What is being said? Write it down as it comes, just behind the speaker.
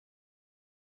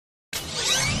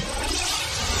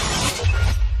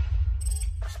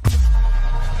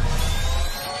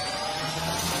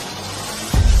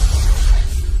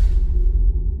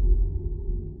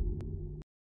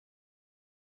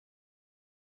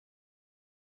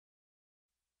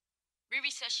Riri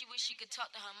said she wish she could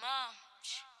talk to her mom.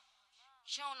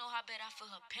 She don't know how bad I feel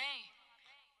her pain.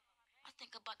 I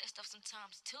think about that stuff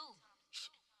sometimes too.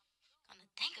 Gonna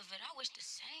think of it, I wish the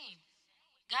same.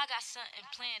 God got something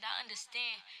planned, I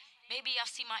understand. Maybe I'll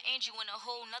see my angel in a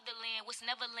whole nother land. What's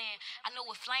Neverland? I know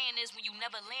what flying is when you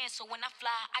never land. So when I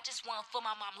fly, I just want to feel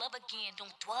my mom love again.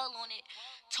 Don't dwell on it.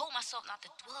 Told myself not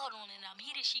to dwell on it. I'm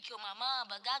heated, she killed my mom,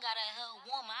 but God got her hell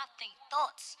warmer. I think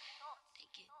thoughts, they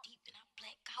get deep and I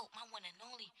black out. My one and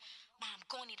only. Mom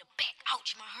gonna need a back.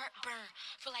 Ouch, my heart burn.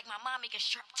 Feel like my mom making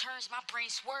sharp turns. My brain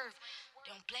swerve.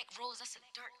 Them black rose, that's a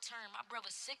dark turn. My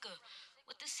brother sicker.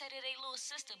 What this say to they little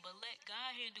sister, but let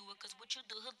God handle it, cause what you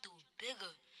do, he'll do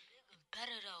bigger and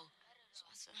better though. So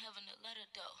I sent heaven to let her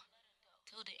though.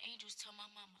 Till the angels tell my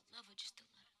mom I love her just to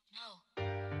let her know.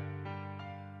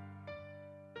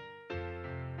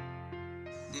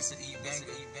 This is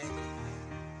E-Banger.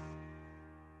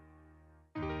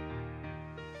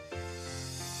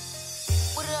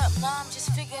 What up, mom?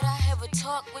 Just figured I have a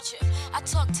talk with you. I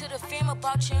talk to the fam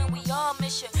about you and we all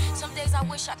miss you. Some days I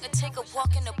wish I could take a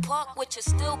walk in the park with you.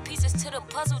 Still pieces to the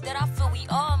puzzle that I feel we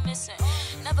all missing.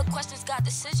 Never questions got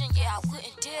decision, yeah, I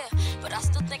wouldn't dare. But I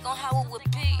still think on how it would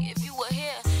be if you were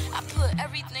here. I put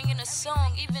everything in a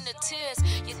song, even the tears.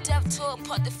 Your death tore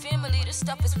apart the family, this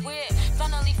stuff is weird.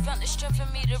 Finally found the strength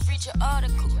in me to read your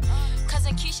article.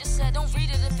 Cousin Keisha said, don't read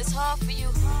it if it's hard for you.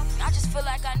 I just feel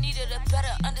like I needed a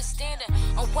better understanding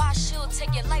on why she'll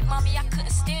take your life, mommy, I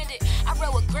couldn't stand it. I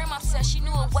read what grandma said, she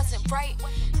knew it wasn't right.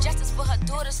 Justice for her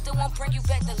daughter still won't bring you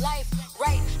back to life,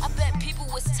 right? I bet people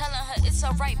was telling her it's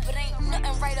alright, but ain't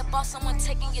nothing right about someone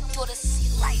taking your daughter to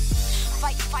see life.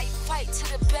 Fight, fight, fight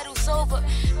till the battle's over.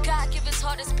 God give his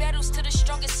hardest battles to the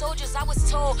strongest soldiers. I was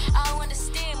told I'll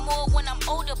understand more when I'm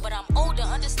older, but I'm older,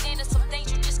 understanding some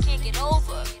things you just can't get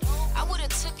over. I would've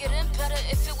took it in better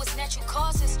if it was natural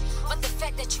causes, but the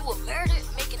fact that you were murdered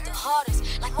make it the hardest.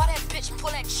 Like why that bitch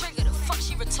pull that trigger, the fuck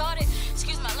she retarded?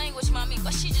 Excuse my language, mommy,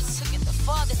 but she just took it the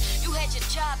farthest. You had your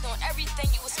job doing everything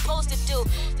you were supposed to do,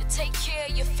 to take care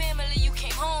of your family you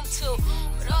came home to.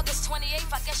 But August 28th,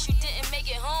 I guess you didn't make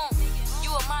it home. You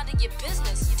were minding your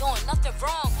business, you doing nothing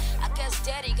wrong. I guess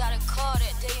daddy got a call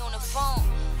that day on the phone.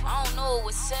 I don't know what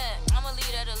was said, I'ma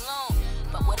leave that alone.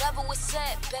 But whatever was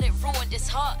said, bet it ruined his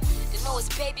heart. To know his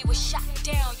baby was shot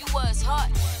down, you were his heart.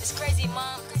 It's crazy,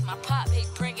 mom, cause my pop hate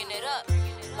bringing it up.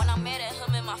 When I'm mad at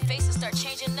him and my face will start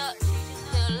changing up.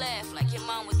 He'll laugh like your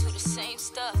mom would do the same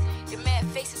stuff. Your mad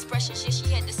face expressions, yeah,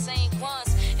 she had the same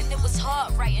ones. And it was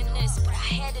hard writing this, but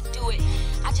I had to do it.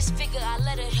 I just figured I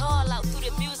let it all out through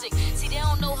the music. See, they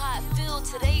don't know how it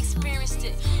feels till they experienced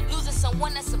it. Losing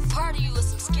someone that's a part of you is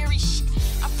some scary shit.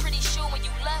 I'm pretty sure when you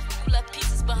left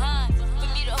pieces behind for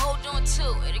me to hold on to.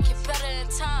 It'll get better in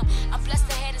time. I'm blessed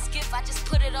to have this gift, I just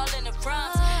put it all in the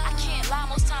rhymes. I can't lie,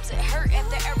 most times it hurt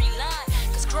after every line.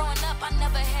 Cause growing up, I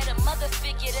never had a mother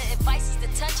figure. The advice is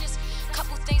the touches,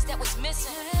 couple things that was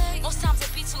missing. Most times it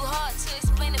be too hard to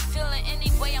explain the feeling.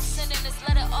 Anyway, I'm sending this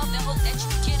letter off and hope that you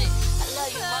get it. I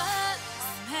love you, mom.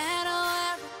 No matter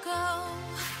where I go,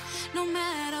 no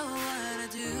matter what I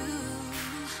do,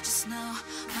 just know,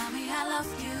 mommy, I love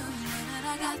you. Know that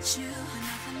I got you, and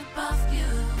nothing above you.